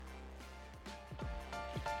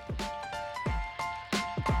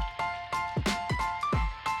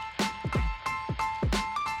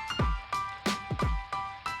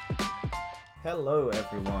Hello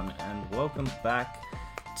everyone and welcome back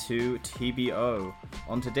to TBO.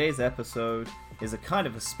 On today's episode is a kind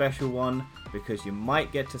of a special one because you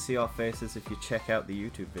might get to see our faces if you check out the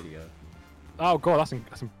YouTube video. Oh god,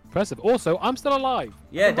 that's impressive. Also, I'm still alive.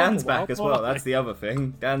 Yeah, Dan's back as well. That's the other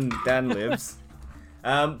thing. Dan lives.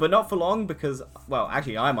 But not for long because, well,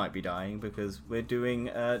 actually I might be dying because we're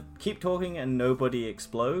doing Keep Talking and Nobody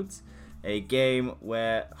Explodes. A game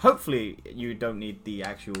where hopefully you don't need the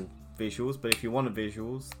actual visuals, but if you want the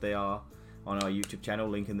visuals, they are on our YouTube channel,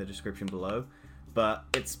 link in the description below. But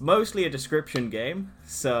it's mostly a description game,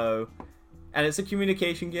 so, and it's a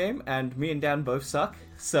communication game, and me and Dan both suck.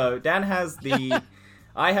 So Dan has the,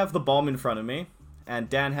 I have the bomb in front of me, and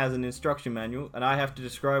Dan has an instruction manual, and I have to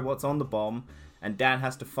describe what's on the bomb, and Dan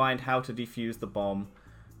has to find how to defuse the bomb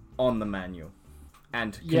on the manual,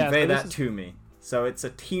 and convey that to me. So it's a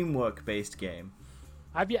teamwork-based game.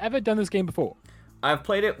 Have you ever done this game before? I've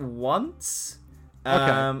played it once, Okay.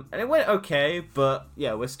 And it went okay, but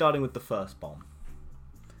yeah, we're starting with the first bomb.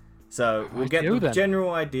 So we'll get the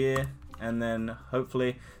general idea, and then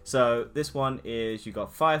hopefully... So this one is, you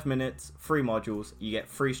got 5 minutes, 3 modules, you get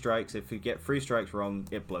 3 strikes. If you get 3 strikes wrong,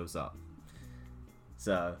 it blows up.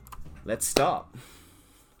 So, let's start.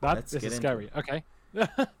 This is scary. Okay.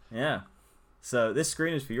 Yeah. So this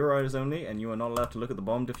screen is for your eyes only, and you are not allowed to look at the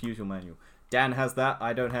bomb diffuser manual. Dan has that,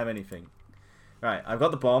 I don't have anything. Right, I've got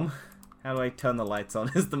the bomb. How do I turn the lights on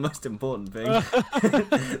is the most important thing.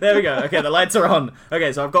 There we go. Okay, the lights are on.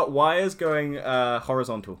 Okay, so I've got wires going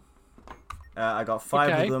horizontal. I got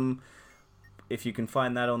 5 of them. If you can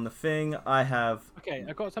find that on the thing, I have... Okay,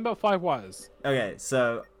 I've got about 5 wires. Okay,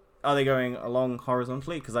 so are they going along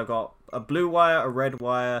horizontally? Because I've got a blue wire, a red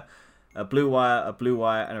wire, a blue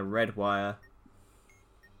wire, and a red wire.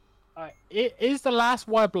 Is the last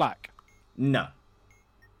wire black? No.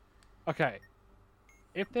 Okay.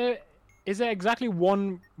 Is there exactly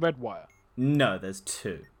 1 red wire? No, there's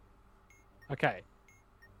 2. Okay.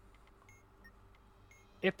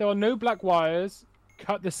 If there are no black wires,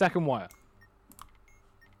 cut the second wire.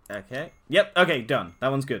 Okay. Yep. Okay. Done. That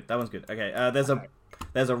one's good. Okay.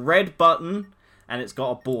 There's a red button, and it's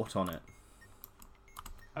got a bolt on it.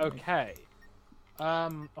 Okay.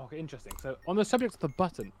 Okay. Interesting. So on the subject of the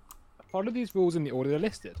button, follow these rules in the order they're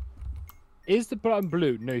listed. Is the button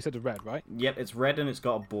blue? No, you said it's red, right? Yep. It's red, and it's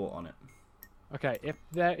got a bolt on it. Okay. If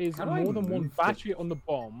there is more than 1 battery on the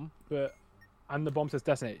bomb, and the bomb says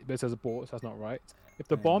detonate, but it says abort, so that's not right. If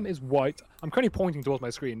the bomb is white, I'm currently pointing towards my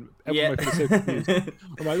screen. Everyone might be so confused.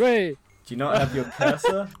 I'm like, wait. Do you not have your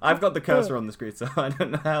cursor? I've got the cursor on the screen, so I don't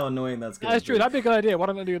know how annoying that's going to be. That's true. That'd be a good idea. Why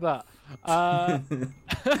don't I do that?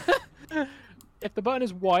 If the button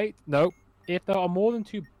is white, no. If there are more than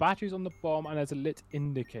 2 batteries on the bomb and there's a lit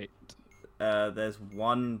indicate. There's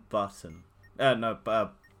 1 button.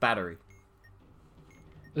 Battery.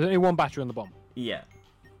 There's only 1 battery on the bomb. Yeah.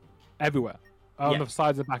 Everywhere. On the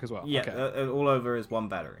sides and back as well. Yeah, okay. All over is 1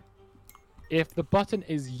 battery. If the button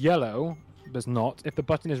is yellow, there's not. If the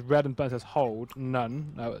button is red and the button says hold,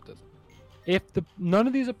 none. No, it doesn't. If none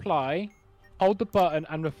of these apply, hold the button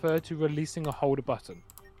and refer to releasing or hold a button.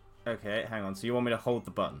 Okay, hang on. So you want me to hold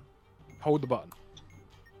the button? Hold the button.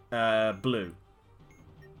 Blue.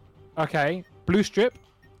 Okay. Blue strip.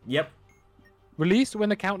 Yep. Release when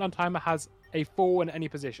the countdown timer has a 4 in any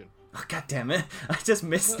position. Oh, God damn it. I just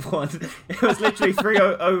missed one. It was literally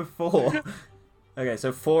 3004. Okay,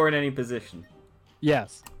 so 4 in any position.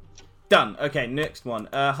 Yes. Done. Okay, next one.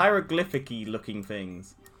 Hieroglyphic-y looking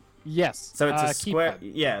things. Yes. So it's a square.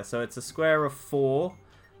 Yeah, so it's a square of 4.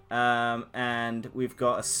 And we've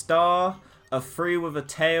got a star, a 3 with a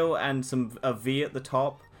tail, and a V at the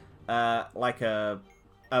top. Like a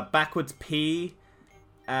backwards P.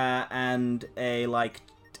 And a,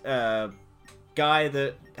 guy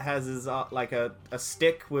that has his like a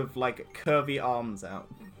stick with like curvy arms out.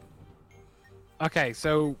 Okay,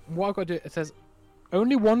 so what I've got to do, it says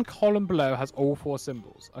only 1 column below has all 4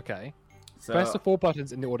 symbols. Okay. So press the 4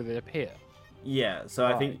 buttons in the order they appear. Yeah, so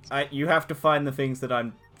right. I think you have to find the things that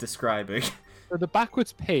I'm describing. So the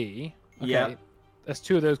backwards P, okay, yeah. There's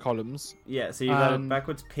 2 of those columns. Yeah, so you've got a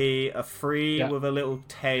backwards P, a 3 with a little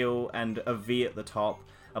tail and a V at the top.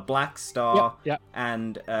 A black star,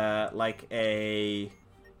 and like a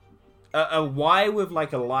Y with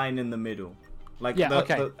like a line in the middle. Like I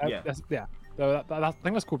think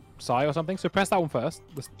that's called psi or something. So press that one first.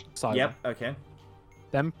 The psi. Yep. Okay.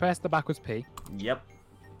 Then press the backwards P. Yep.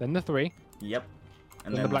 Then the 3. Yep.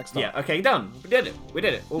 And then the black star. Yeah. Okay. Done. We did it.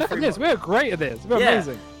 All Look at this. We're great at this. We're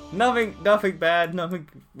amazing. Nothing bad. Nothing.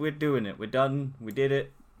 We're doing it. We're done. We did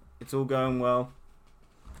it. It's all going well.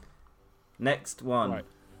 Next one. Right.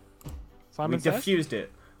 We diffused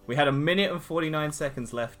it. We had 1 minute and 49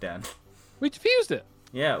 seconds left, Dan. We defused it.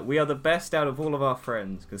 Yeah, we are the best out of all of our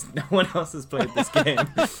friends because no one else has played this game.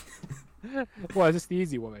 Well, is this the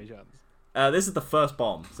easy one, chance? This is the first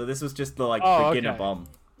bomb, so this was just the beginner bomb.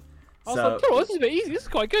 I was like, oh, this is a bit easy. This is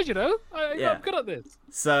quite good, you know. Yeah. I'm good at this.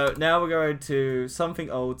 So now we're going to something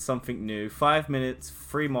old, something new. 5 minutes,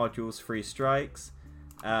 3 modules, 3 strikes,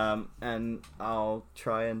 and I'll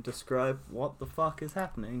try and describe what the fuck is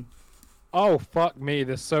happening. Oh fuck me!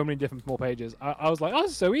 There's so many different small pages. I was like, oh,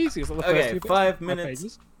 this is so easy. It's like the Okay, first 5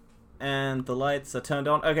 minutes, and the lights are turned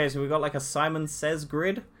on. Okay, so we got like a Simon Says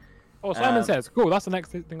grid. Oh, Simon Says. Cool. That's the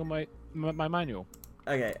next thing on my manual.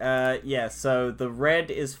 Okay. Yeah. So the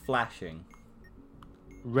red is flashing.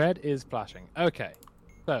 Red is flashing. Okay.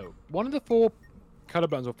 So one of the 4 color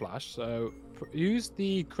buttons will flash. So use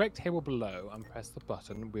the correct table below and press the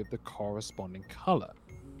button with the corresponding color.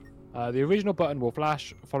 The original button will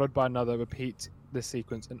flash, followed by another. Repeat this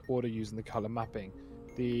sequence in order using the color mapping.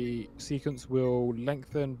 The sequence will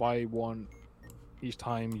lengthen by 1 each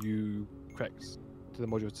time you correct to the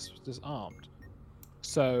module disarmed.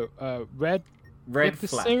 So, red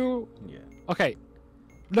flash. Serial... Yeah. Okay,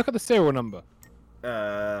 look at the serial number.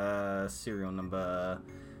 Serial number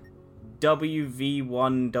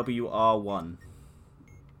WV1WR1.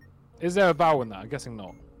 Is there a vowel in that? I'm guessing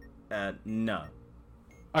not. No.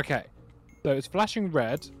 Okay, so it's flashing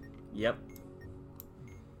red. Yep.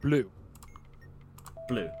 Blue.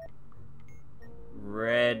 Blue.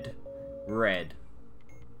 Red.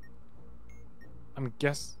 I'm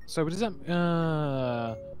guess. So what is that?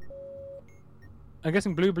 I'm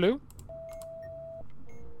guessing blue.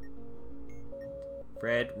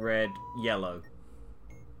 Red, yellow.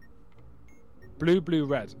 Blue,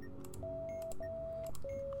 red.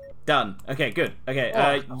 Done. Okay, good. Okay,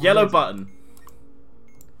 amazing. yellow button.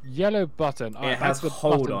 Yellow button. It has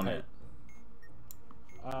hold on it.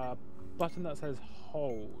 Button that says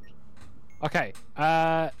hold. Okay.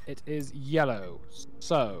 It is yellow.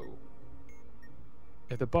 So,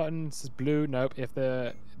 if the button says blue, nope. If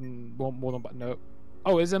the more than button, nope.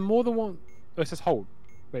 Oh, is there more than one? Oh, it says hold.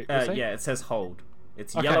 Wait. Yeah, it says hold.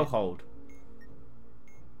 It's yellow hold.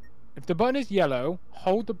 If the button is yellow,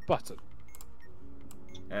 hold the button.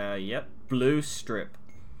 Yep. Blue strip.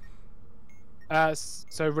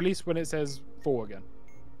 So release when it says 4 again.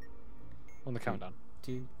 On the countdown.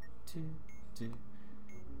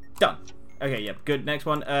 Done. Okay, yep, good. Next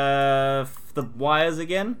one. The wires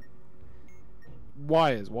again.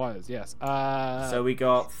 Wires, yes. So we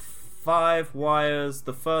got 5 wires.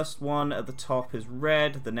 The first one at the top is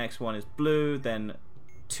red. The next one is blue. Then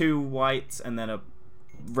 2 whites, and then a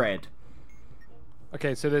red.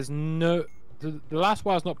 Okay, so there's no... The last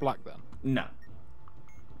wire's not black then? No.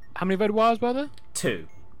 How many red wires were there? 2.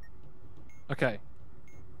 Okay.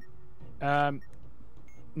 No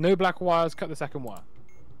black wires, cut the second wire.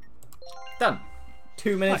 Done.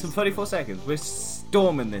 2 minutes and 34 seconds. We're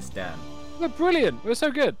storming this, Dan. We're brilliant. We're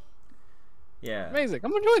so good. Yeah. Amazing.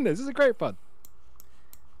 I'm enjoying this. This is great fun.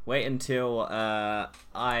 Wait until I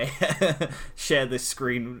share this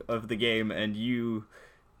screen of the game and you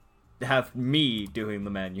have me doing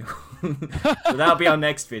the manual. So that'll be our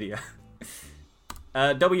next video.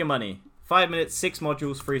 Double your money. 5 minutes, 6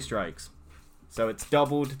 modules, 3 strikes. So it's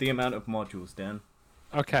doubled the amount of modules, Dan.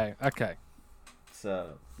 Okay.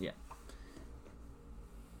 So, yeah.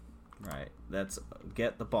 Right, let's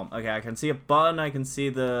get the bomb. Okay, I can see a button, I can see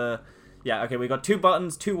the... Yeah, okay, we got 2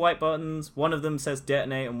 buttons, 2 white buttons. One of them says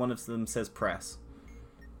detonate and one of them says press.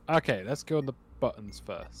 Okay, let's go on the buttons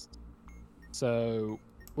first. So,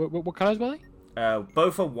 what colours were they?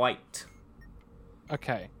 Both are white.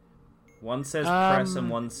 Okay. One says press and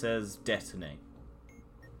one says detonate.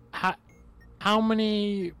 How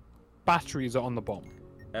many batteries are on the bomb?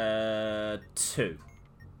 2.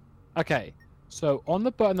 Okay, so on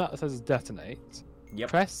the button that says detonate,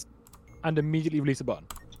 press and immediately release a button.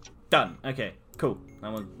 Done. Okay, cool.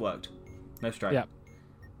 That one worked. No strike. Yeah.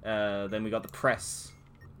 Then we got the press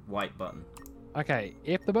white button. Okay,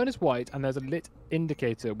 if the button is white and there's a lit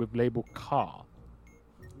indicator with label car,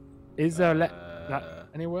 is there that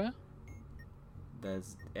anywhere?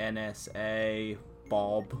 There's NSA,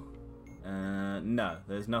 Bob. No,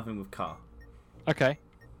 there's nothing with car. Okay.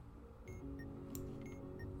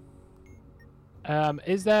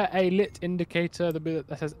 Is there a lit indicator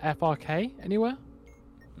that says FRK anywhere?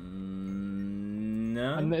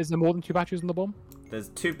 No. And is there more than 2 batteries on the bomb? There's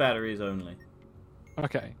 2 batteries only.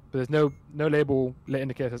 Okay, but there's no label lit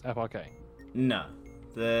indicator that says FRK? No.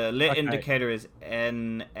 The lit indicator is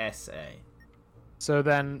NSA. So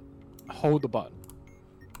then, hold the button.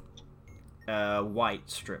 White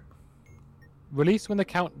strip. Release when the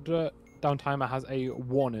counter countdown timer has a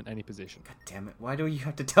 1 in any position. God damn it! Why do you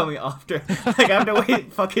have to tell me after? Like I have to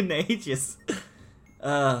wait fucking ages.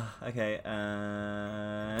 Okay,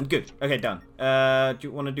 and good. Okay, done. Do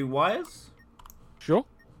you want to do wires? Sure.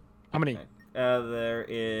 How many? Okay.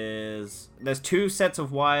 There's 2 sets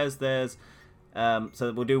of wires. There's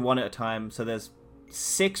so we'll do one at a time. So there's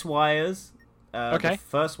 6 wires. Okay. The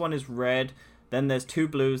first one is red. Then there's 2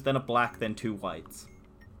 blues. Then a black. Then 2 whites.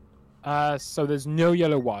 So there's no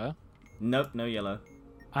yellow wire. Nope, no yellow.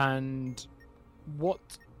 And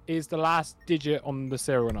what is the last digit on the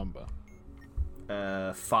serial number?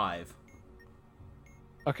 5.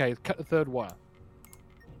 Okay, cut the 3rd wire.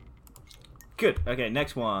 Good. Okay,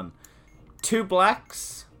 next one. 2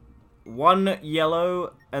 blacks, 1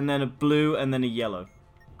 yellow, and then a blue, and then a yellow.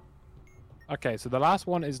 Okay, so the last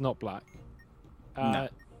one is not black. No.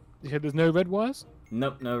 You said there's no red wires?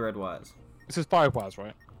 Nope, no red wires. This is 5 wires,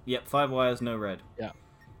 right? Yep, 5 wires, no red. Yeah.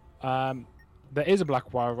 There is a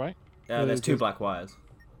black wire, right? There's 2 black wires.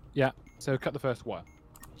 Yeah, so cut the first wire.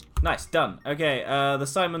 Nice, done. Okay,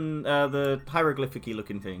 the hieroglyphic-y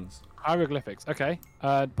looking things. Hieroglyphics, okay.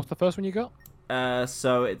 What's the first one you got?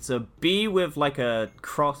 So it's a B with like a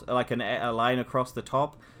cross, like a line across the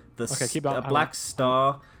top. Okay, keep that. A black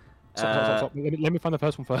star. Stop. Let me find the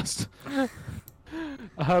first one first.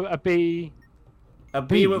 A B. A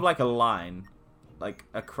B with like a line, like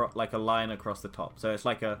a line across the top. So it's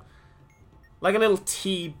like a little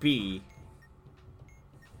TB.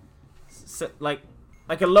 So, like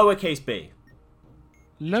a lowercase b.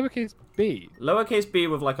 Lowercase b? Lowercase b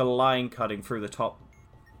with like a line cutting through the top,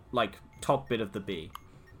 like top bit of the B.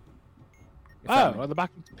 Oh, like the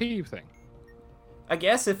back P thing. I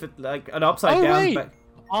guess if it like an upside down. Wait.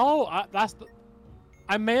 That's the...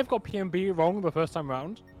 I may have got P and B wrong the first time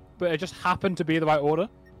round, but it just happened to be the right order.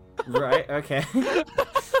 Right. Okay.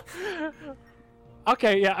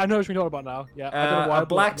 Okay. Yeah, I know what you're talking about now. Yeah. I don't know why a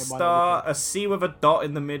black star, a C with a dot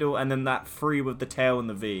in the middle, and then that 3 with the tail and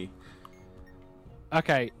the V.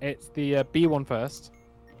 Okay, it's the B one first.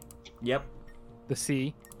 Yep. The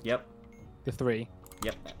C. Yep. The 3.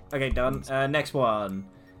 Yep. Okay, done. Next one.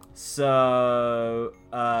 So,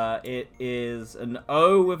 it is an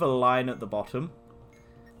O with a line at the bottom.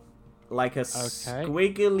 Like a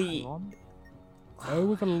squiggly... O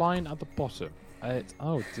with a line at the bottom.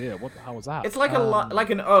 Oh dear, what the hell was that? It's like like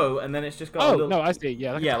an O, and then it's just got a little... no, I see.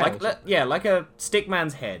 Yeah, like a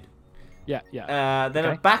stickman's head. Yeah, yeah. Then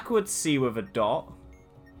a backward C with a dot.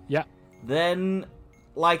 Yeah. Then,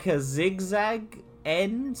 like a zigzag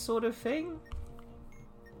N sort of thing.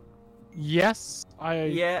 Yes,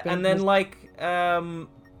 Yeah, and then like an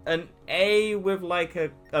A with like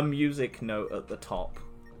a music note at the top,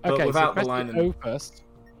 but without the line. The O first.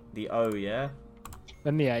 The O, yeah.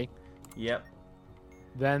 Then the A. Yep.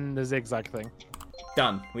 Then the zigzag thing.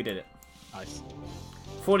 Done. We did it. Nice.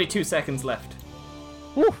 42 seconds left.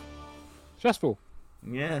 Woo! Stressful.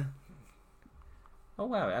 Yeah. Oh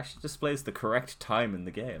wow! It actually displays the correct time in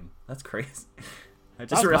the game. That's crazy. I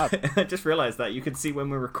just realized that you can see when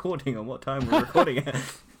we're recording and what time we're recording at.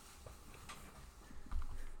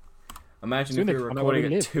 Imagine if we were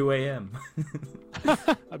recording at 2 a.m.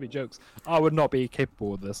 That'd be jokes. I would not be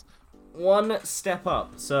capable of this. 1 step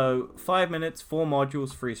up. So 5 minutes, 4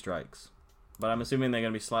 modules, 3 strikes. But I'm assuming they're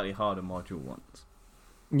going to be slightly harder module ones.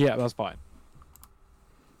 Yeah, that's fine.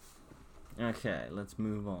 Okay, let's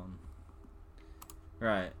move on.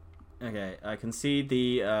 Right. Okay, I can see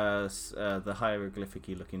the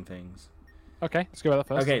hieroglyphic-y looking things. Okay, let's go with that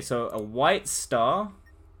first. Okay, so a white star.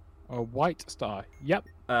 A white star. Yep.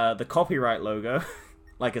 The copyright logo,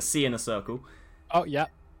 like a C in a circle. Oh, yeah.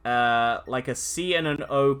 Like a C and an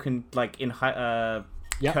O in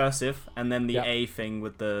cursive, and then the A thing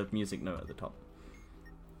with the music note at the top.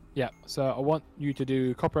 Yeah. So I want you to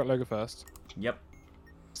do copyright logo first. Yep.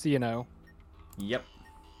 C and O. Yep.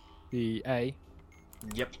 The A.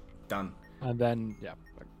 Yep. Done. And then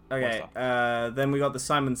Okay. Then we got the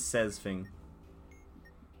Simon Says thing.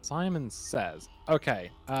 Simon Says. Okay.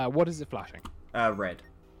 What is it flashing? Red.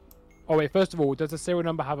 Oh wait. First of all, does the serial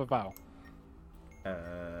number have a vowel?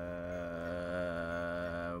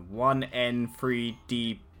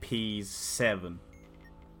 1N3DP7.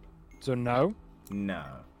 So no. No.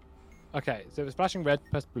 Okay. So if it's flashing red,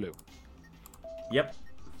 press blue. Yep.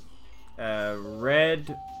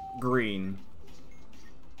 Red, green.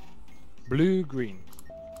 Blue, green.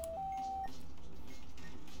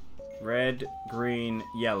 Red, green,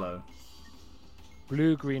 yellow.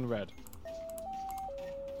 Blue, green, red.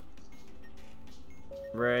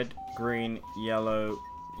 Red, green, yellow,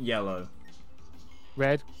 yellow.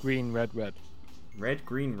 Red, green, red, red. Red,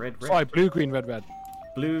 green, red, red. Sorry, blue, green, red, red.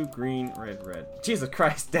 blue, green, red, red. Jesus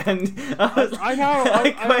Christ, Dan. I know.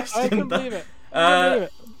 I couldn't that. believe it. I couldn't believe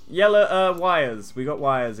it. Yellow wires. We got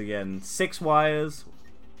wires again. 6 wires.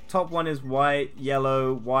 Top one is white,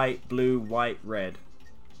 yellow, white, blue, white, red.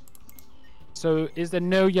 So is there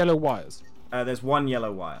no yellow wires? There's 1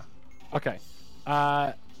 yellow wire. Okay.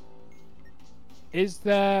 Is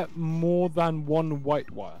there more than 1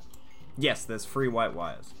 white wire? Yes, there's 3 white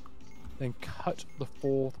wires. Then cut the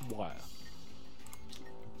 4th wire.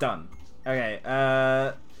 Done. Okay.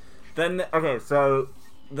 So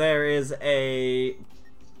there is a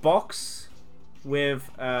box with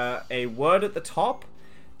a word at the top,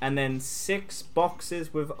 and then 6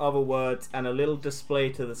 boxes with other words, and a little display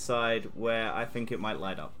to the side where I think it might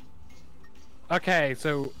light up. Okay,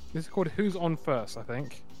 so this is called Who's On First, I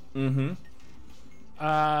think. Mm-hmm.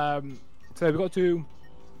 So we've got to read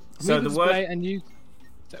the display and use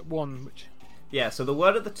step 1, which... Yeah, so the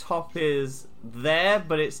word at the top is there,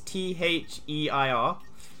 but it's T-H-E-I-R.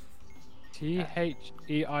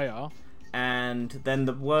 T-H-E-I-R. And then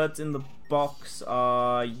the words in the box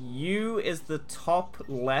are you is the top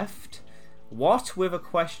left, what with a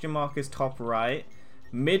question mark is top right,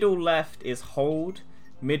 middle left is hold,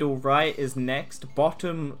 middle right is next,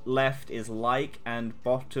 bottom left is like, and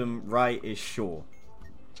bottom right is sure.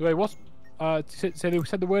 So wait, what's... so they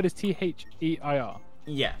said the word is T-H-E-I-R?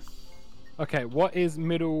 Yeah. Okay, what is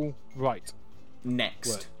middle right? Next.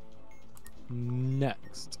 Word?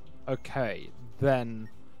 Next. Okay, then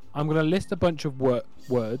I'm going to list a bunch of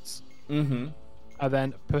words. Mm-hmm. And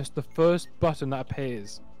then press the first button that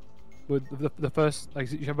appears. With the first...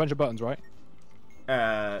 Like, you have a bunch of buttons, right?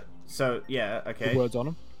 So, yeah, okay. The words on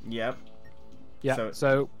them. Yep. Yeah,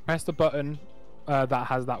 so press the button that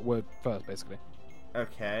has that word first, basically.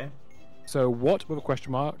 Okay. So, what with a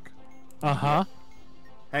question mark? Uh-huh. Yeah.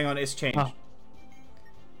 Hang on, it's changed.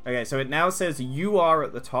 Okay, so it now says you are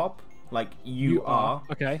at the top, like you are.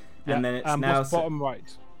 Okay. Yeah. And then it's now what's bottom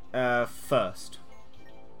right? First.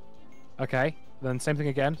 Okay. Then same thing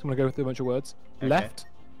again. So I'm gonna go through a bunch of words. Okay. Left.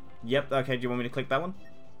 Yep. Okay. Do you want me to click that one?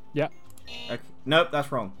 Yep. Okay. Nope, that's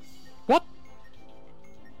wrong. What?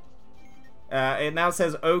 It now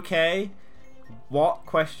says okay. What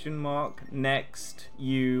question mark next?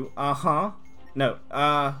 You No.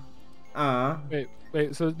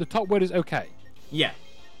 Wait. So the top word is okay. Yeah.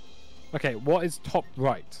 Okay. What is top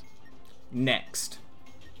right? Next.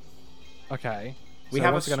 Okay. We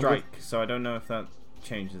have a strike, so I don't know if that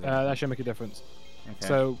changes it. That should make a difference. Okay.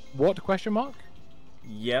 So what question mark?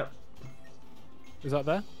 Yep. Is that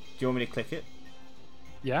there? Do you want me to click it?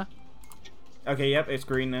 Yeah. Okay. Yep. It's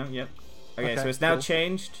green now. Yep. Okay. So it's now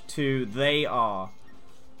changed to they are.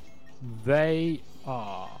 They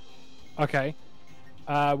are. Okay.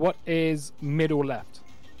 What is middle left?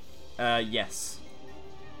 Yes.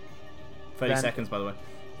 30 seconds, by the way.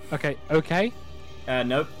 Okay. Okay.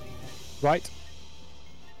 Nope. Right.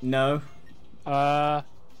 No.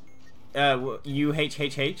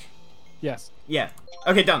 U-H-H-H? Yes. Yeah.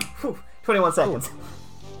 Okay, done. Whew. 21 seconds.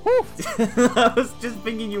 Whew. I was just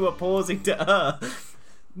thinking you were pausing to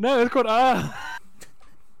No, it's called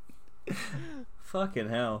Fucking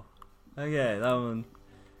hell. Okay, that one.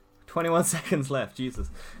 21 seconds left. Jesus.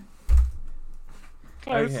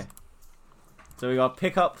 Close. Okay. So we got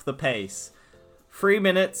pick up the pace. 3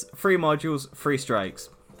 minutes, 3 modules, 3 strikes.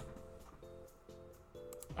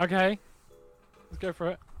 Okay. Let's go for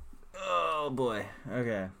it. Oh boy.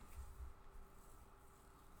 Okay.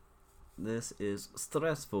 This is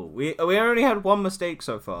stressful. We only had 1 mistake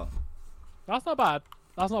so far. That's not bad.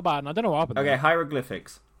 That's not bad. And I don't know what happened. Okay,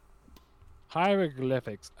 hieroglyphics.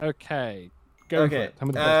 Hieroglyphics. Okay. Go for it.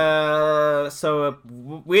 So a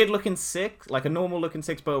weird looking 6, like a normal looking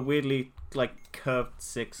 6, but a weirdly like curved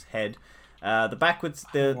 6 head. The backwards,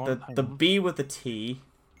 the B with the T.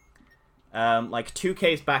 Like 2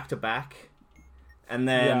 Ks back to back, and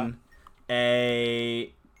then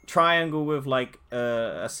a triangle with like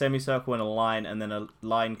a semicircle and a line, and then a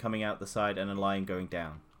line coming out the side and a line going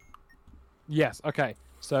down. Yes. Okay.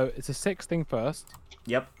 So it's a 6 thing first.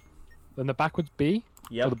 Yep. Then the backwards B.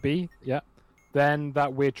 Yep. Or the B. Yeah. Then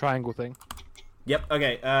that weird triangle thing. Yep.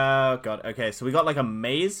 Okay. God. Okay. So we got like a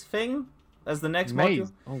maze thing as the next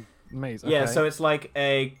module. Oh, maze. Okay. Yeah. So it's like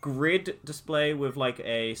a grid display with like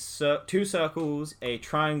a 2 circles, a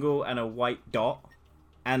triangle, and a white dot,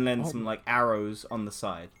 and then some like arrows on the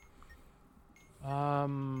side. Okay.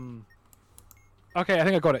 I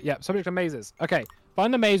think I got it. Yeah. Subject to mazes. Okay.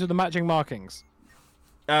 Find the maze with the matching markings.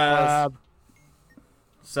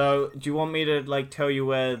 So, do you want me to like tell you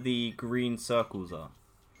where the green circles are?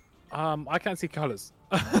 I can't see colors.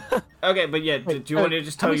 Okay, but yeah, do you want me to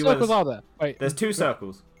just tell you where? How many circles are there? Wait, there's 2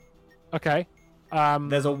 circles. Okay.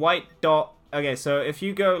 There's a white dot. Okay, so if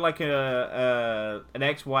you go like an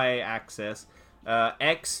XY axis,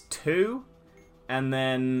 X2, and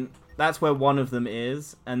then that's where one of them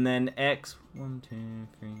is, and then X 1, 2,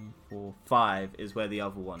 3, 4, 5 is where the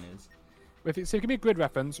other one is. So give me a grid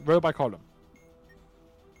reference, row by column.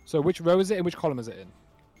 So which row is it and which column is it in?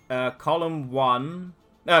 Column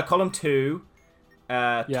 2,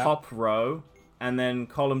 top row, and then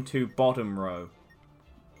column 2, bottom row.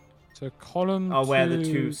 So column are 2... where the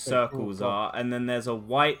two circles are, and then there's a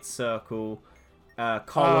white circle,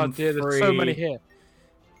 column 3. There's so many here.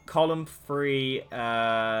 Column 3,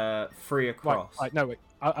 3 across. Right, no, wait,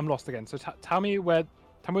 I'm lost again. So tell me where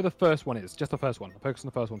the first one is. Just the first one. Focus on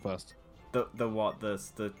the first one first. The what?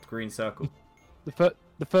 The green circle. The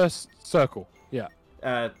first circle. Yeah.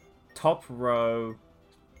 Top row,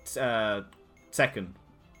 second.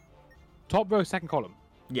 Top row, second column.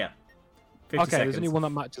 Yeah. Okay, seconds. there's only one that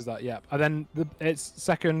matches that. Yeah, and then it's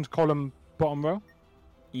second column, bottom row.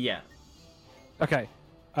 Yeah. Okay.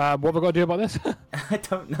 What have I got to do about this? I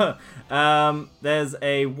don't know. There's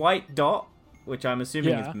a white dot, which I'm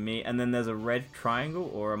assuming is me, and then there's a red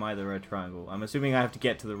triangle, or am I the red triangle? I'm assuming I have to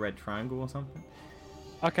get to the red triangle or something.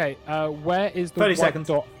 Okay. Where is the 30 white seconds.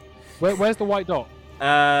 dot? Where's the white dot?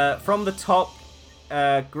 From the top,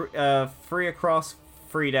 3 across,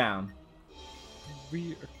 3 down.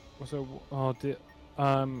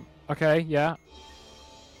 Okay, yeah.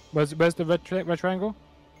 Where's the red triangle?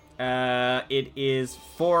 It is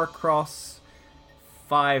 4 across,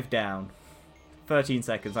 5 down. 13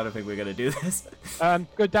 seconds. I don't think we're gonna do this.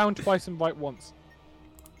 Go down twice and right once.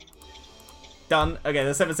 Done. Okay,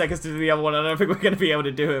 there's 7 seconds to do the other one. I don't think we're gonna be able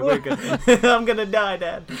to do it. We're good. I'm gonna die,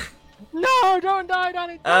 Dad. No, don't die,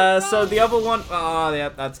 Danny. So the other one. Oh,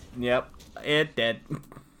 yeah, yep. It dead.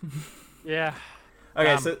 Yeah.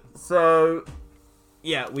 Okay, so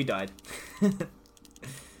yeah, we died.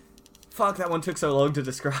 Fuck, that one took so long to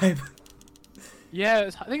describe. Yeah,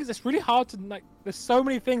 I think it's really hard to like. There's so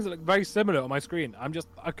many things that look very similar on my screen. I'm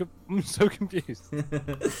so confused.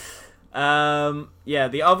 Yeah,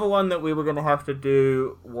 the other one that we were gonna have to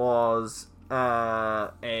do was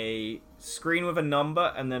a screen with a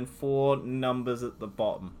number and then 4 numbers at the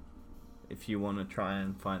bottom. If you want to try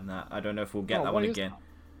and find that, I don't know if we'll get that one again.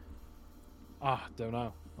 Don't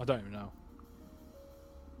know. I don't even know.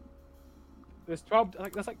 There's 12.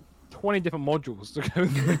 There's like 20 different modules to go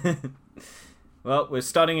through. Well, we're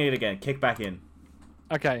starting it again. Kick back in.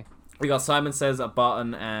 Okay. We got Simon Says, a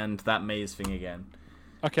button, and that maze thing again.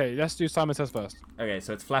 Okay, let's do Simon Says first. Okay,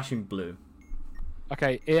 so it's flashing blue.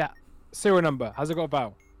 Okay, yeah. Serial number. Has it got a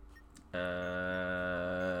vowel?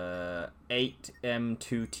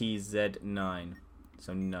 8M2TZ9.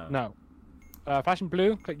 So no. No. Flashing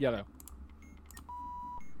blue. Click yellow.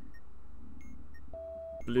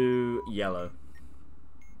 Blue, yellow.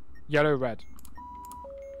 Yellow, red.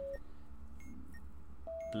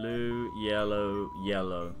 Blue, yellow,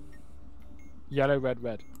 yellow. Yellow, red,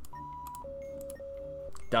 red.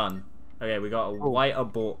 Done. Okay, we got a white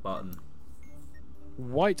abort button.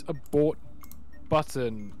 White abort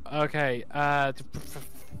button. Okay.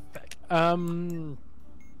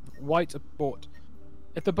 White abort.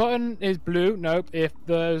 If the button is blue, nope. If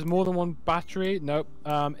there's more than one battery, nope.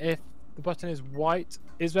 If the button is white,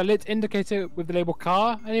 is there a lit indicator with the label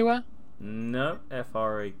car anywhere? No,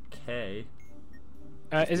 FRAK.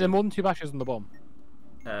 Is there more than 2 batteries on the bomb?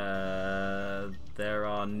 There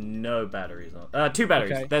are no batteries on. 2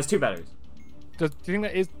 batteries. Okay. There's 2 batteries. Do you think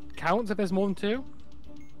that counts if there's more than 2?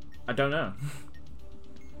 I don't know.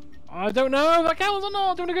 I don't know if that counts or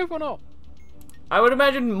not. Do you want to go for it or not? I would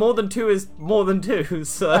imagine more than 2 is more than 2.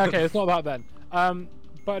 So. Okay, it's not that then.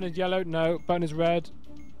 Button is yellow. No. Button is red.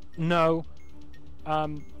 No.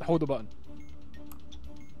 Hold the button.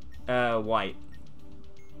 White.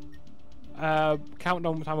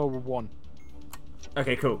 Countdown time over 1.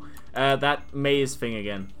 Okay, cool. That maze thing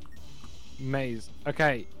again. Maze.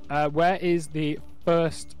 Okay. Where is the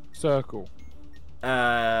first circle?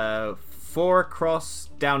 4 across,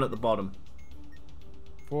 down at the bottom.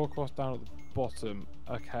 4 across, down at the bottom.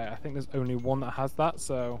 Okay, I think there's only one that has that.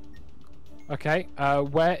 So, okay.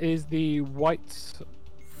 Where is the white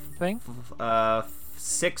thing?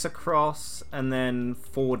 6 across and then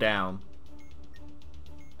 4 down.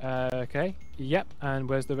 Okay. Yep. And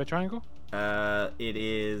where's the red triangle? It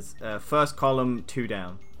is first column, 2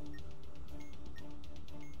 down.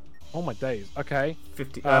 Oh my days. Okay.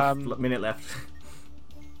 50 minute left.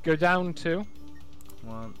 Go down 2.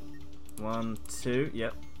 1, 2.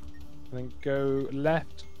 Yep. And then go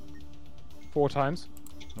left 4 times.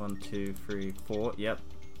 1, 2, 3, 4. Yep.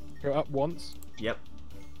 Go up once. Yep.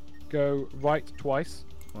 Go right twice.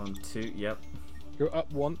 1, 2. Yep. Go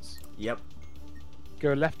up once. Yep.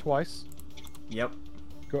 Go left twice. Yep.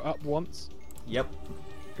 Go up once. Yep.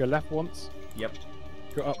 Go left once. Yep.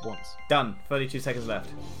 Go up once. Done. 32 seconds left.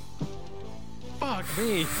 Fuck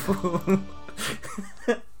me.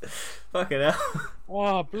 Fucking hell.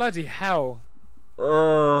 Oh, bloody hell.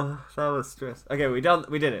 Oh, that was stress. Okay, we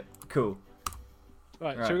did it. Cool.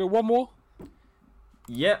 Right, shall we go one more?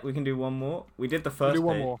 Yeah, we can do one more. We did the first do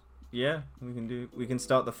one page. more. Yeah, we can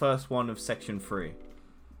start the first one of section 3.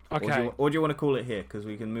 Okay. Or do you want to call it here? Because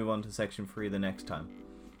we can move on to section 3 the next time.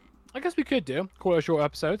 I guess we could do. Call it a short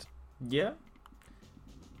episode. Yeah.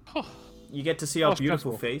 You get to see our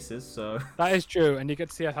beautiful stressful. faces, so... That is true, and you get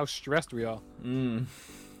to see how stressed we are.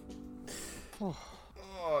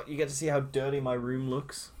 Oh, you get to see how dirty my room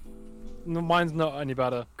looks. No, mine's not any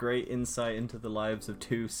better. Great insight into the lives of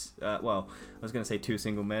two... well, I was going to say 2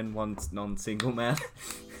 single men, 1 non-single man.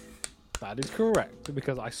 That is correct,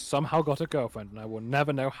 because I somehow got a girlfriend, and I will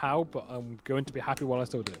never know how, but I'm going to be happy while I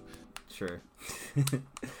still do. Sure.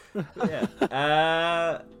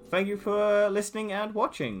 Yeah. Thank you for listening and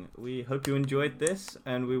watching. We hope you enjoyed this,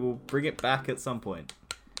 and we will bring it back at some point.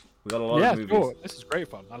 We got a lot of movies. Sure. This is great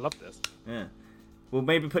fun. I love this. Yeah. We'll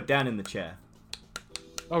maybe put Dan in the chair.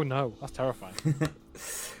 Oh no, that's terrifying.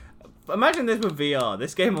 Imagine this with VR.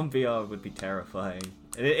 This game on VR would be terrifying.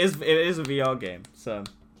 It is a VR game, so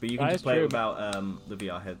but you can just play it without the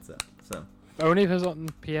VR headset. So only if it's on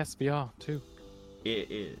PSVR too.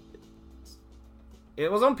 it is.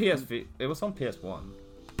 It was on PSV. It was on PS1.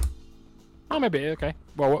 Oh, maybe okay.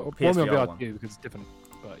 Well, PSVR on VR one. too because it's different.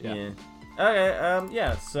 But yeah. Okay.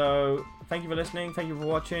 Yeah. So thank you for listening. Thank you for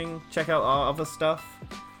watching. Check out our other stuff.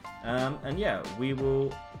 And yeah, we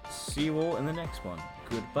will see you all in the next one.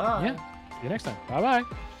 Goodbye. Yeah. See you next time. Bye bye.